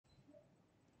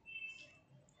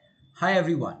Hi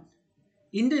everyone.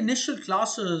 In the initial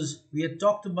classes, we had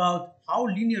talked about how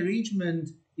linear arrangement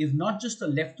is not just a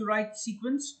left to right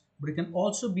sequence, but it can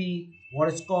also be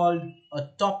what is called a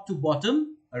top to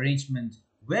bottom arrangement,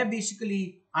 where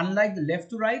basically, unlike the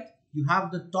left to right, you have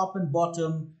the top and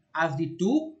bottom as the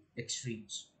two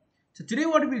extremes. So today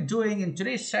what we'll be doing in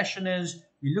today's session is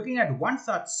we're looking at one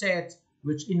such set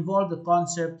which involves the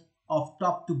concept of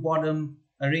top to bottom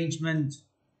arrangement.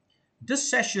 This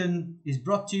session is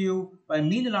brought to you by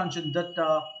me, Nilanjan Datta,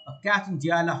 a CAT and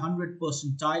DILR 100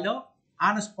 Percentiler,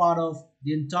 and as part of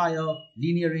the entire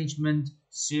linear arrangement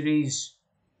series.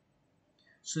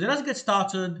 So let us get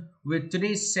started with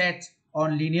today's set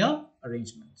on linear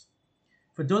arrangement.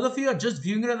 For those of you who are just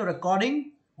viewing it as a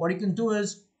recording, what you can do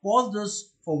is pause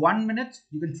this for 1 minute.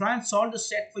 You can try and solve the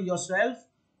set for yourself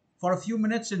for a few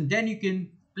minutes, and then you can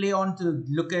play on to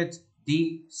look at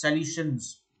the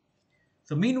solutions.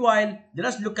 So meanwhile, let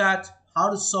us look at how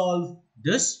to solve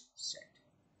this set.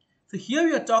 So here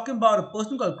we are talking about a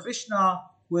person called Krishna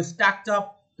who has stacked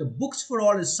up the books for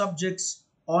all his subjects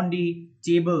on the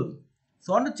table.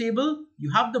 So on the table, you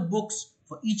have the books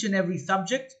for each and every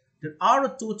subject. There are a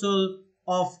total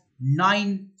of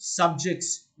 9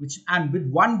 subjects, and with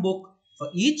one book for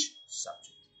each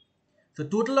subject. So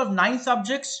total of 9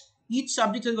 subjects, each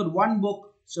subject has got one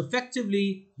book. So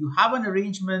effectively, you have an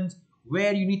arrangement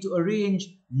where you need to arrange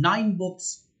 9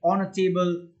 books on a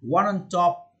table, one on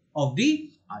top of the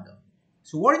other.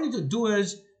 So what you need to do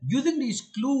is, using these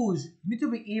clues, you need to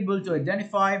be able to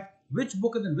identify which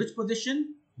book is in which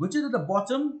position, which is at the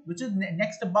bottom, which is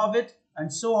next above it,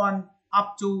 and so on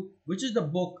up to which is the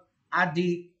book at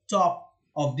the top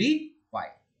of the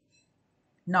pile.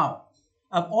 Now,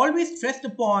 I've always stressed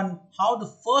upon how the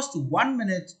first 1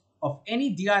 minute of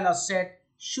any DILR set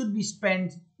should be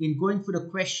spent in going through the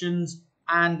questions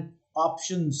and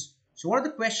options. So what are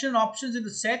the question options in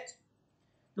the set?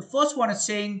 The first one is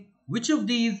saying which of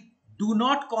these do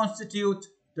not constitute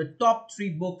the top 3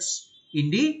 books in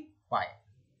the pile.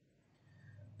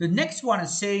 The next one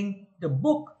is saying the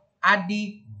book at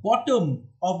the bottom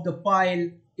of the pile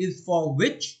is for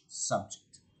which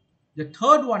subject. The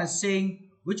third one is saying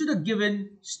which of the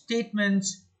given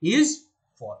statements is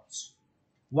false.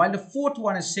 While the fourth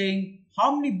one is saying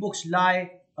how many books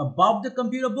lie above the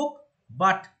computer book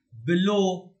but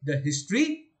below the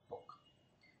history book.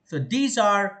 So these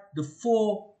are the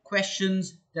 4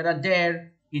 questions that are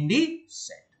there in the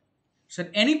set. So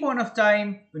at any point of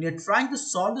time when you're trying to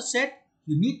solve the set,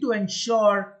 you need to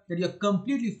ensure that you're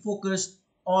completely focused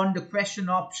on the question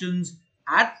options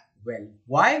as well.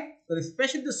 Why? Because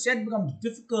especially if the set becomes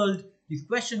difficult, these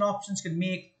question options can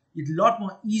make it a lot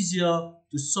more easier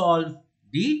to solve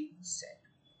the set.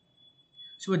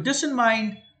 So with this in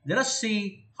mind, let us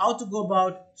see how to go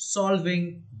about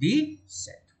solving the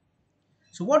set.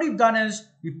 So what we've done is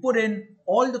we put in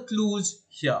all the clues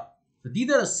here. So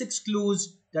these are the 6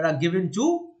 clues that are given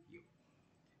to you.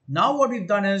 Now what we've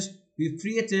done is we've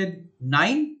created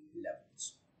 9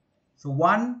 levels. So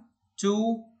 1,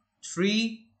 2,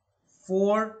 3,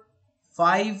 4,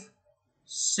 5,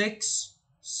 6,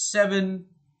 7,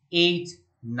 8,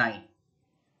 9.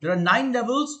 There are 9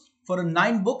 levels for the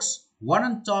 9 books, one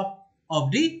on top of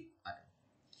the other.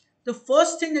 The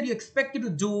first thing that you expect you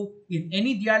to do in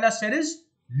any DILR set is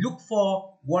look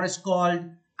for what is called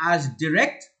as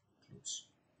direct clues.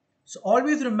 So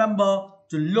always remember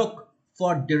to look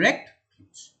for direct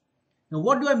clues. Now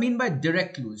what do I mean by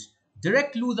direct clues?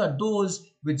 Direct clues are those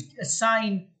which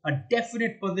assign a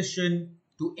definite position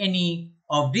to any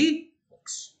of the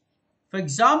books. For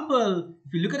example,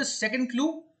 if you look at the second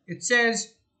clue, it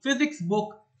says physics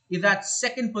book is at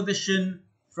 2nd position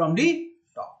from the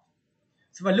top.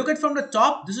 So if I look at from the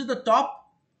top, this is the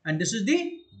top and this is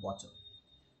the bottom,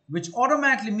 which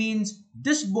automatically means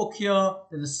this book here,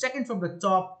 that is the 2nd from the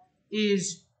top,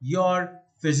 is your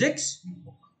physics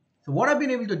book. So what I've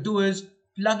been able to do is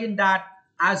plug in that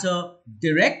as a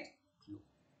direct clue.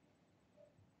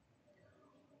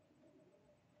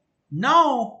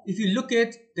 Now, if you look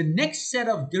at the next set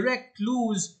of direct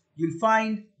clues, you'll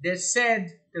find they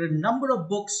said that a number of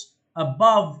books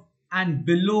above and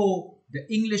below the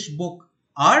English book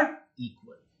are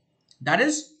equal. That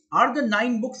is, are the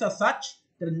 9 books are such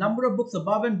that the number of books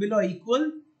above and below are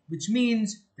equal, which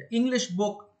means the English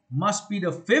book must be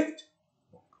the 5th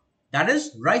book. That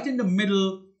is right in the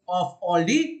middle of all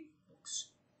the books.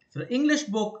 So the English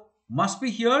book must be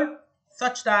here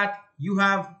such that you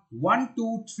have 1,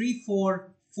 2, 3, 4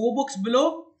 books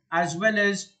below as well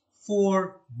as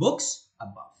 4 books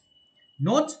above.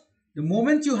 Note, the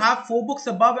moment you have 4 books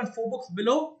above and 4 books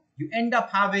below, you end up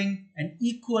having an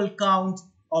equal count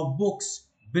of books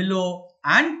below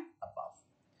and above.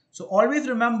 So always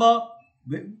remember,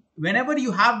 whenever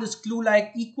you have this clue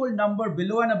like equal number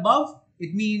below and above,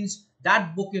 it means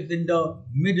that book is in the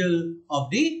middle of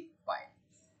the pile.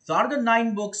 So out of the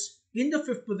 9 books, in the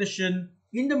 5th position,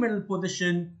 in the middle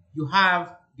position, you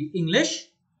have the English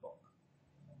book.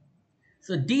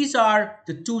 So these are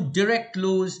the 2 direct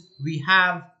clues we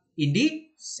have in the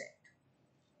set.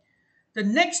 The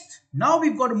next, now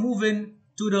we've got to move in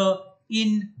to the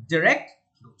indirect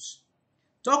clues.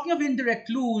 Talking of indirect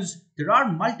clues, there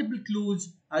are multiple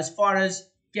clues as far as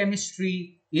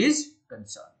chemistry is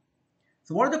concerned.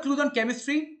 So what are the clues on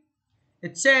chemistry?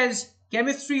 It says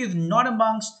chemistry is not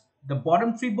amongst the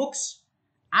bottom 3 books.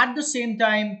 At the same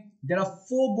time, there are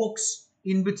 4 books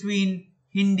in between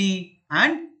Hindi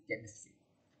and chemistry.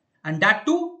 And that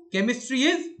too, chemistry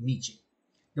is niche.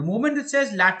 The moment it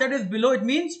says latter is below, it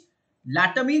means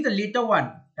latter means the later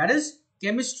one. That is,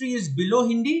 chemistry is below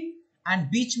Hindi,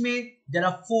 and beech mein there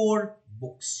are 4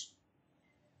 books.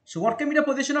 So what can be the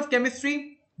position of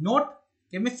chemistry? Note,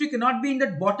 chemistry cannot be in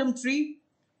that bottom 3,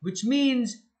 which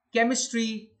means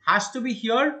chemistry has to be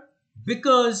here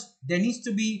because there needs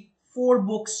to be 4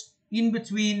 books in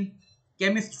between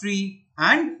chemistry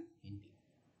and Hindi.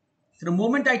 So the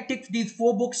moment I tick these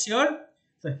 4 books here,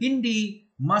 so Hindi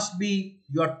must be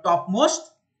your topmost.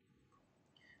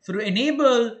 So to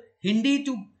enable Hindi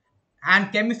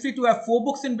and chemistry to have 4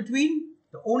 books in between,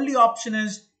 the only option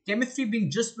is chemistry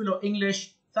being just below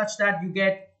English, such that you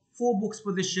get 4 books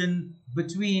position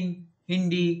between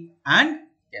Hindi and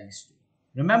chemistry.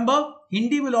 Remember,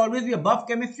 Hindi will always be above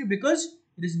chemistry because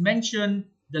it is mentioned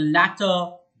the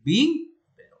latter being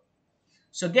below.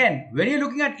 So again, when you're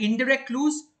looking at indirect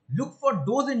clues, look for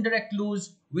those indirect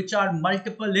clues which are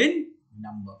multiple in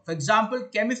number. For example,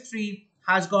 chemistry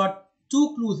has got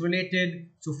 2 clues related,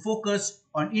 so focus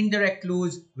on indirect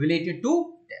clues related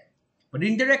to them. But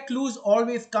indirect clues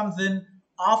always comes in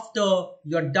after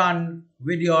you're done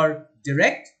with your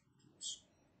direct clues.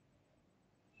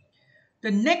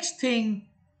 The next thing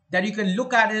that you can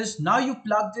look at is, now you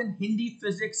plugged in Hindi,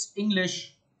 physics,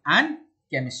 English and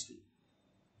chemistry.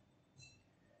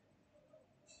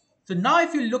 So now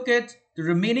if you look at the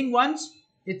remaining ones,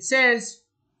 it says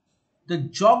the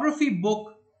geography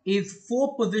book is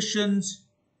 4 positions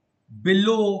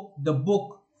below the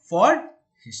book for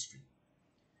history.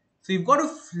 So you've got to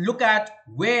look at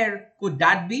where could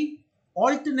that be.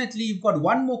 Alternately, you've got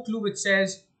one more clue which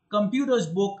says computers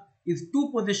book is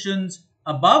 2 positions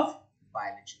above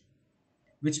biology,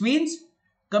 which means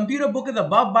computer book is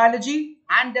above biology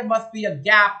and there must be a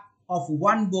gap of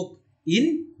 1 book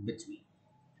in between.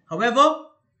 However,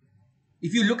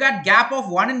 if you look at gap of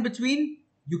 1 in between,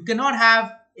 you cannot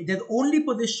have, the only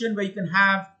position where you can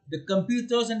have the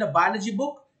computers and the biology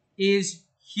book is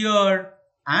here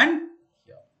and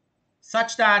here,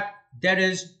 such that there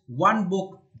is 1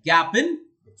 book gap in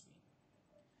between.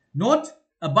 Note,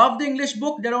 above the English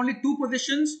book, there are only 2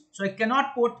 positions, so I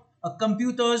cannot put a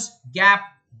computers gap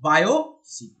bio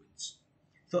sequence.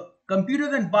 So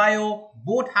computers and bio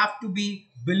both have to be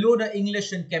below the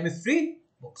English and chemistry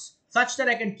books, such that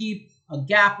I can keep a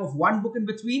gap of 1 book in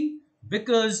between,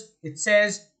 because it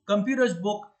says computers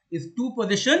book is 2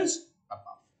 positions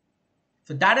above.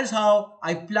 So that is how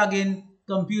I plug in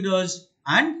computers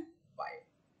and bio.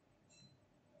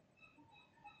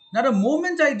 Now the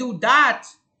moment I do that,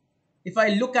 if I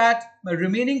look at my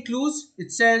remaining clues,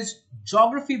 it says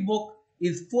geography book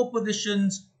is 4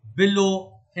 positions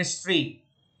below history.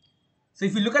 So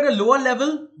if you look at a lower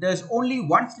level, there's only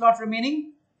 1 slot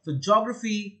remaining. So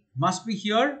geography must be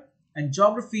here, and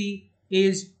geography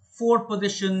is 4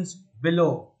 positions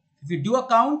below. If you do a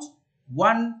count,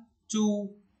 1, 2,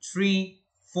 3,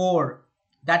 4.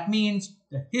 That means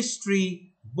the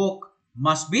history book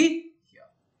must be here.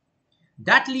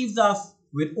 That leaves us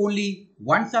with only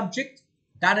 1 subject,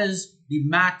 that is the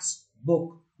maths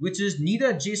book, which is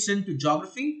neither adjacent to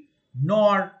geography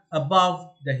nor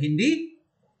above the Hindi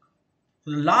book.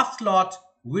 So the last slot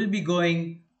will be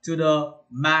going to the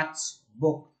maths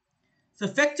book. So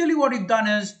effectively what we've done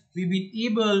is we've been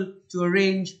able to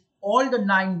arrange all the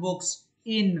 9 books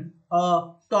in a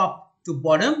top to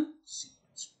bottom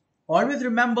sequence. Always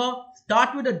remember,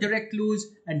 start with the direct clues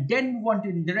and then move on to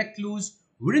indirect clues.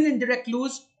 Within indirect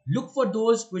clues, look for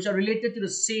those which are related to the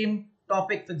same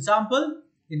topic. For example,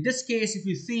 in this case, if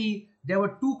you see, there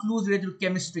were 2 clues related to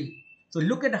chemistry. So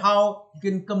look at how you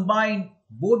can combine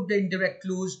both the indirect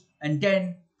clues and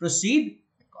then proceed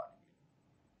accordingly.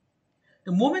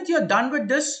 The moment you're done with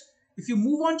this, if you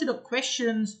move on to the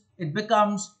questions, it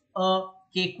becomes a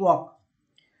cakewalk.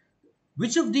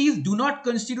 Which of these do not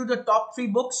constitute the top 3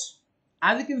 books?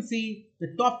 As you can see,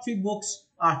 the top 3 books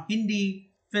are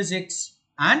Hindi, physics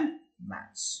and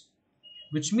maths,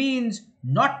 which means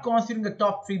not considering the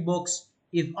top 3 books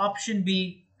is option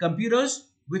B, computers,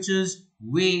 which is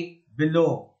way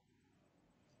below.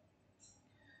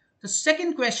 The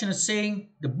second question is saying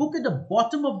the book at the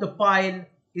bottom of the pile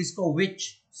is for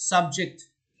which subject?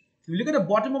 If you look at the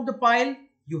bottom of the pile,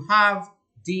 you have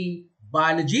the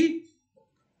biology.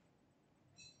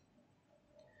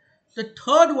 The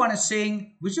third one is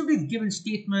saying which of these given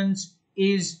statements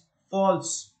is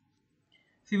false.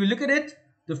 So if you look at it,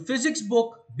 the physics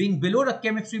book being below the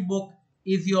chemistry book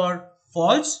is your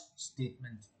false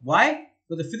statement. Why?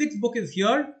 Because the physics book is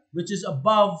here, which is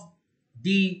above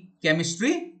the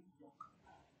chemistry book.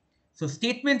 So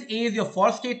statement A is your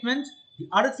false statement. The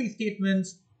other 3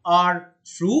 statements are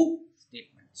true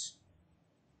statements.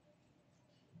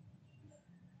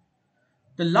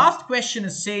 The last question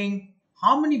is saying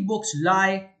how many books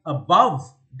lie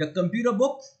above the computer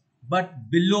book but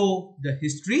below the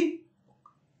history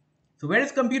book. So where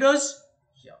is computers?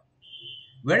 Here.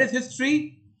 Where is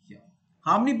history? Here.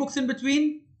 How many books in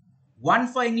between? 1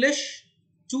 for English,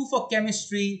 2 for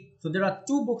chemistry. So there are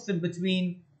 2 books in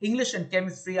between. English and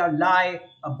chemistry are lie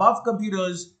above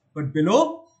computers but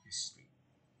below history.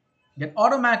 That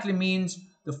automatically means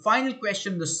the final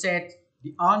question in the set,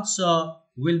 the answer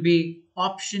will be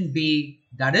option B,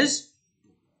 that is.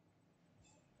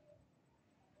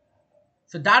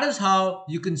 So that is how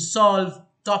you can solve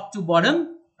top to bottom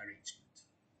arrangement.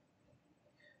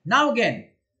 Now again,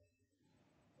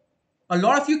 a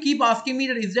lot of you keep asking me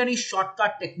that is there any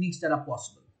shortcut techniques that are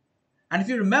possible? And if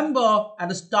you remember at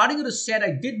the starting of the set,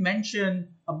 I did mention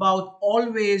about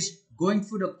always going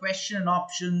through the question and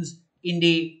options in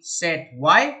the set.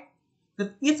 Why?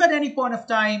 Because if at any point of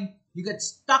time you get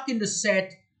stuck in the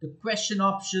set, the question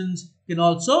options can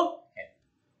also help.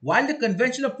 While the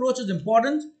conventional approach is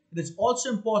important, it is also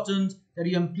important that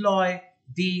you employ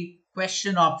the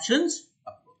question options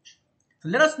approach. So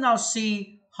let us now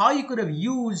see how you could have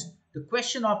used the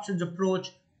question options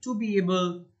approach to be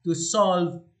able to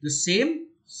solve the same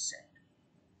set.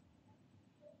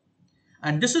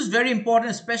 And this is very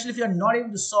important, especially if you are not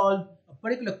able to solve a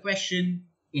particular question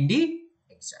in the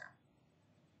exam.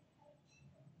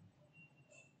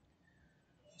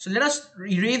 So let us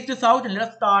erase this out and let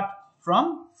us start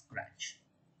from scratch.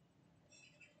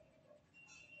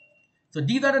 So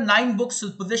these are the 9 books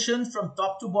positioned from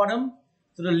top to bottom.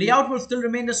 So the layout will still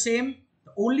remain the same.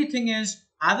 The only thing is,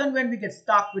 as and when we get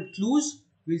stuck with clues,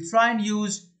 we'll try and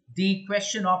use the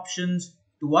question options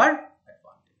to our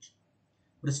advantage.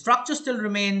 But the structure still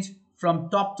remains from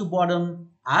top to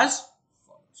bottom as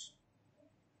follows.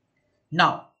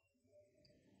 Now,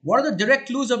 what are the direct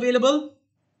clues available?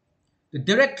 The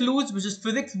direct clues, which is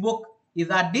physics book, is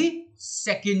at the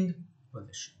 2nd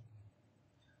position.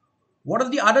 What is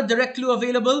the other direct clue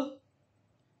available?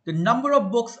 The number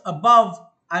of books above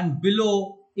and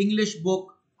below English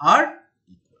book are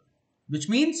equal, which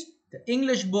means the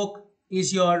English book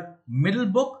is your middle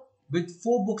book with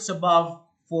 4 books above,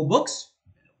 4 books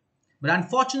below. But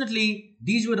unfortunately,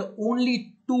 these were the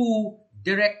only 2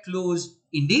 direct clues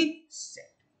in the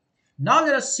set. Now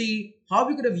let us see how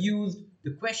we could have used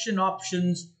the question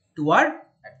options to our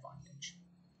advantage.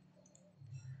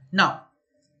 Now,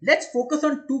 let's focus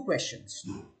on 2 questions.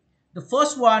 The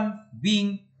first one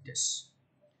being this.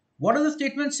 What does the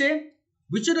statement say?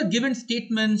 Which of the given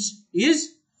statements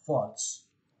is false?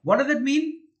 What does it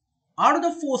mean? Out of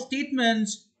the 4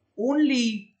 statements,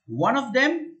 only one of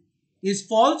them is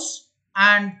false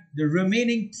and the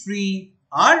remaining 3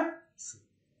 are true.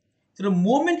 So the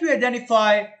moment we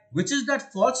identify which is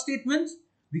that false statement,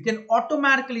 we can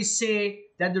automatically say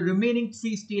that the remaining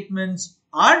 3 statements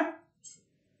are true.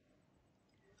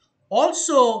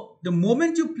 Also, the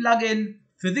moment you plug in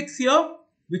physics here,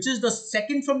 which is the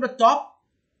 2nd from the top,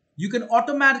 you can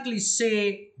automatically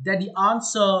say that the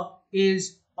answer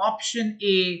is option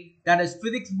A, that is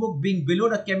physics book being below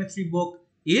the chemistry book,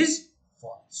 is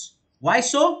false. Why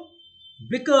so?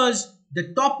 Because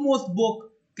the topmost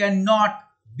book cannot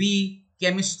be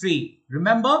chemistry.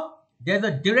 Remember, there's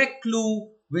a direct clue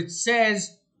which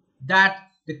says that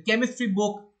the chemistry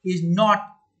book is not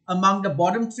among the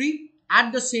bottom 3.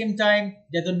 At the same time,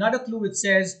 there's another clue which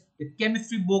says the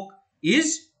chemistry book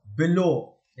is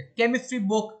below. The chemistry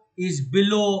book is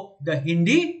below the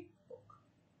Hindi book.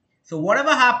 So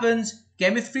whatever happens,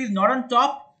 chemistry is not on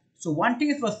top. So one thing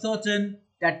is for certain,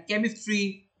 that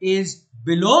chemistry is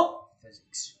below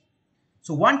physics.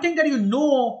 So one thing that you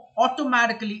know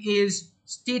automatically is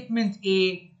statement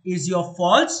A is your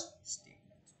false statement.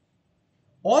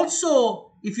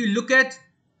 Also, if you look at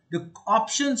the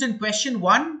options in question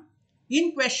 1,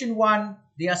 in question 1,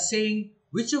 they are saying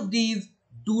which of these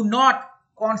do not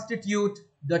constitute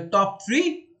the top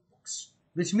 3 books.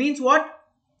 Which means what?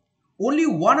 Only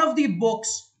one of the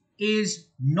books is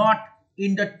not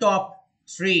in the top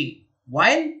 3,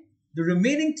 while the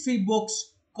remaining 3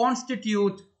 books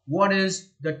constitute what is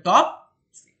the top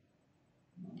 3.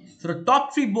 So the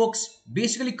top 3 books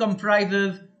basically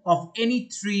comprises of any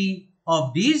 3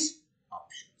 of these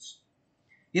options.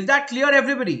 Is that clear,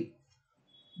 everybody?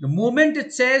 The moment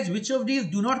it says which of these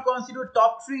do not constitute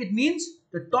top 3, it means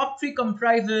the top 3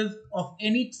 comprises of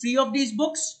any 3 of these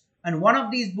books and one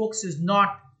of these books is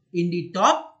not in the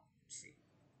top 3.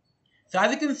 So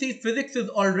as you can see, physics is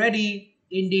already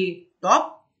in the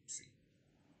top 3.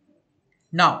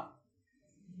 Now,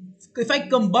 if I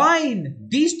combine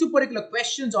these 2 particular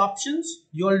questions options,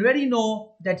 you already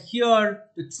know that here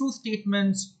the true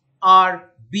statements are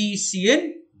B, C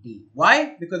and D.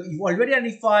 Why? Because you've already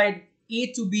identified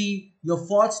A to be your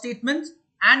false statement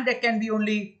and there can be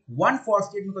only one false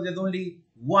statement because there's only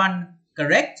one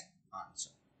correct answer.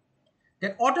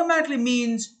 That automatically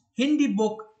means Hindi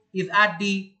book is at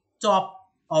the top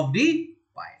of the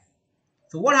pile.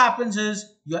 So what happens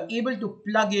is you're able to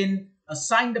plug in,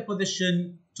 assign the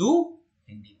position to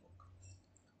Hindi book.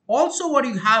 Also what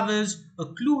you have is a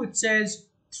clue which says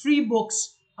 3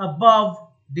 books above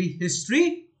the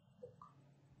history book,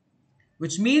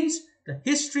 which means the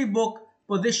history book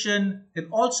position can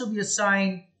also be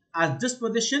assigned as this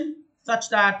position such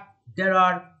that there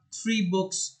are 3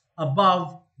 books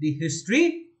above the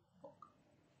history book.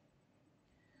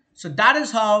 So that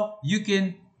is how you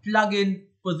can plug in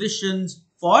positions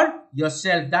for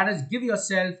yourself. That is, give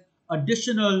yourself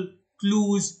additional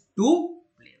clues to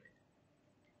play with.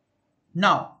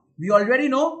 Now, we already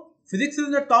know physics is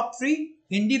in the top 3,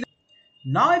 Hindi.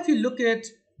 Now, if you look at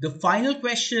the final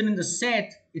question in the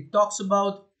set, it talks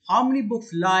about how many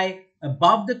books lie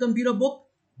above the computer book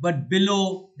but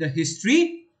below the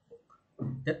history book.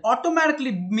 That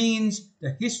automatically means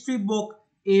the history book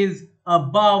is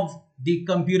above the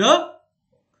computer book.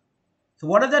 So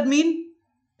what does that mean?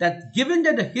 That given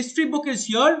that the history book is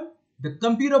here, the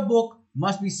computer book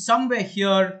must be somewhere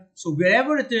here. So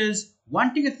wherever it is,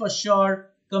 one thing is for sure,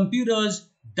 computers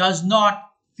does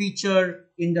not feature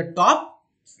in the top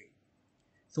 3.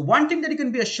 So one thing that you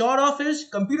can be assured of is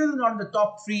computers are not in the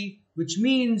top 3, which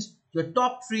means your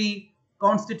top 3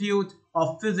 constitute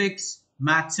of physics,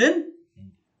 maths and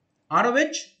Hindi. Out of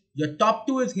which your top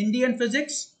 2 is Hindi and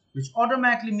physics, which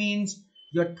automatically means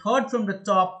your third from the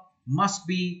top must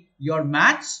be your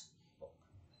maths book.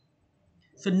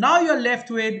 So now you're left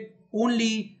with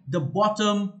only the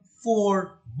bottom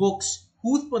 4 books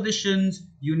whose positions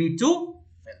you need to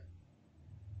fill.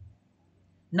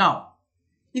 Now,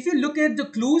 if you look at the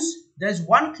clues, there's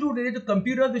one clue related to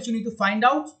computers which you need to find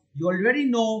out. You already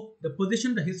know the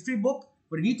position of the history book,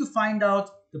 but you need to find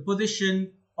out the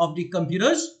position of the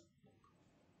computers.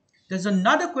 There's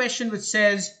another question which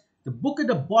says the book at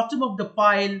the bottom of the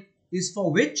pile is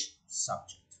for which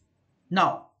subject?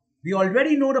 Now, we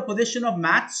already know the position of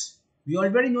maths. We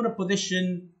already know the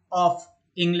position of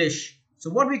English. So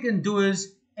what we can do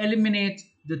is eliminate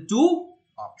the 2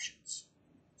 options.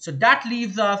 So that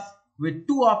leaves us with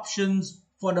 2 options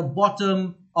for the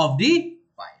bottom of the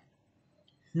pile.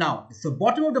 Now, the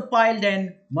bottom of the pile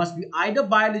then must be either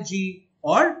biology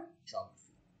or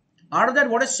geography. Out of that,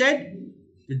 what is said?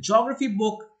 The geography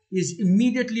book is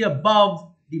immediately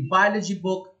above the biology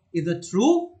book is a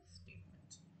true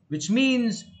statement, which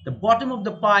means the bottom of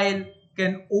the pile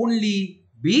can only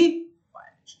be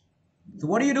biology. So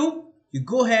what do? You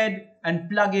go ahead and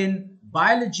plug in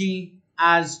biology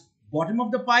as bottom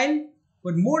of the pile,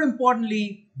 but more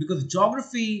importantly, because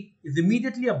geography is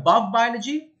immediately above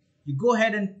biology, you go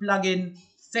ahead and plug in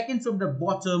second from the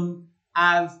bottom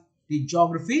as the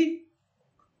geography.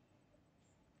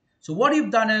 So what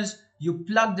you've done is you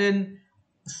plugged in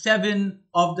 7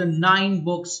 of the 9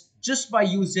 books just by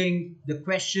using the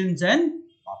questions and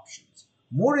options.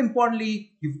 More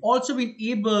importantly, you've also been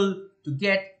able to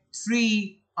get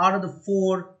 3 out of the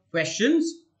 4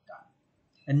 questions done.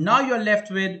 And now you're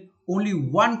left with only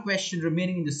 1 question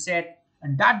remaining in the set,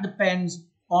 and that depends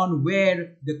on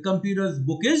where the computer's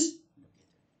book is located.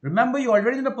 Remember, you're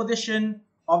already in the position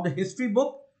of the history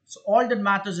book, so all that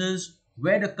matters is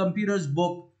where the computer's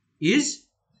book is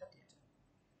located.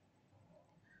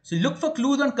 So look for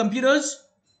clues on computers.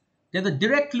 There's a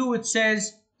direct clue which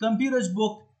says computer's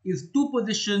book is 2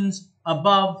 positions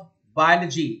above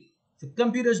biology. So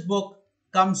computer's book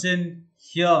comes in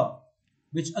here,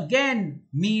 which again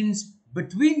means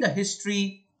between the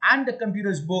history and the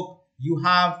computer's book, you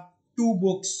have 2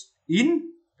 books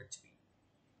in between.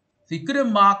 So you could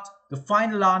have marked the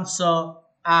final answer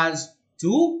as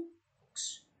 2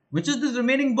 books. Which is this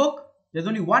remaining book? There's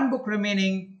only one book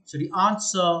remaining, so the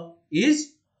answer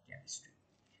is chemistry.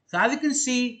 So as you can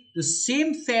see, the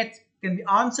same set can be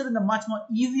answered in a much more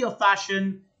easier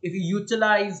fashion if you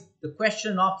utilize the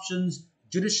question options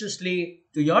judiciously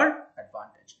to your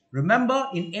advantage. Remember,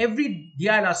 in every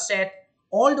DILR set,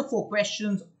 all the 4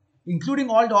 questions, including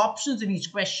all the options in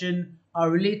each question, are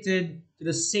related to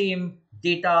the same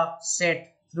data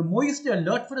set. So the more you stay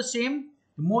alert for the same,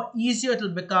 the more easier it will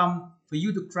become for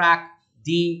you to crack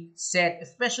the set,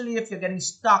 especially if you're getting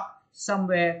stuck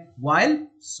somewhere while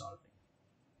solving.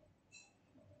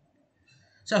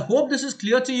 So I hope this is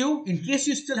clear to you. In case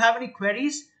you still have any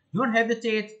queries, don't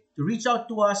hesitate to reach out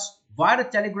to us via the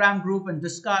Telegram group and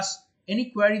discuss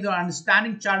any queries or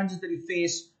understanding challenges that you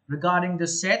face regarding the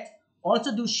set.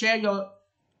 Also, do share your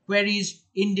queries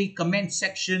in the comment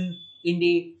section in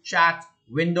the chat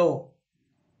window.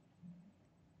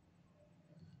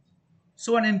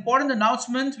 So an important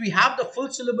announcement, we have the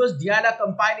full syllabus DILR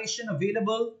compilation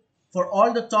available for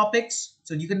all the topics.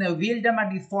 So you can avail them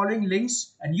at the following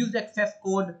links and use the access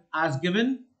code as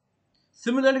given.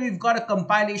 Similarly, we've got a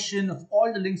compilation of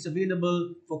all the links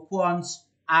available for Quants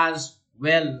as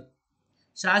well.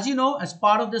 So as you know, as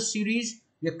part of this series,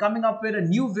 we are coming up with a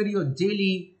new video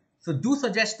daily. So do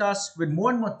suggest us with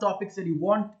more and more topics that you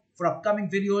want for upcoming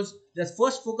videos. Let's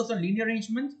first focus on linear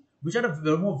arrangement, which are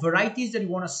the more varieties that you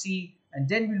want to see, and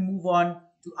then we'll move on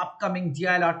to upcoming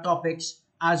DILR topics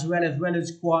as well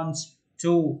as Quants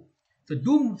too. So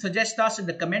do suggest us in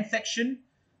the comment section.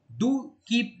 Do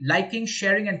keep liking,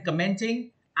 sharing, and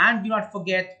commenting, and do not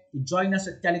forget to join us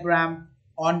at Telegram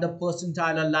on the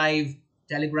Percentiler Live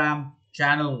Telegram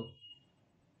channel.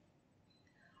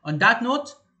 On that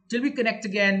note, till we connect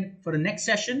again for the next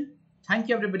session, thank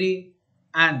you everybody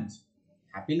and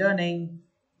happy learning.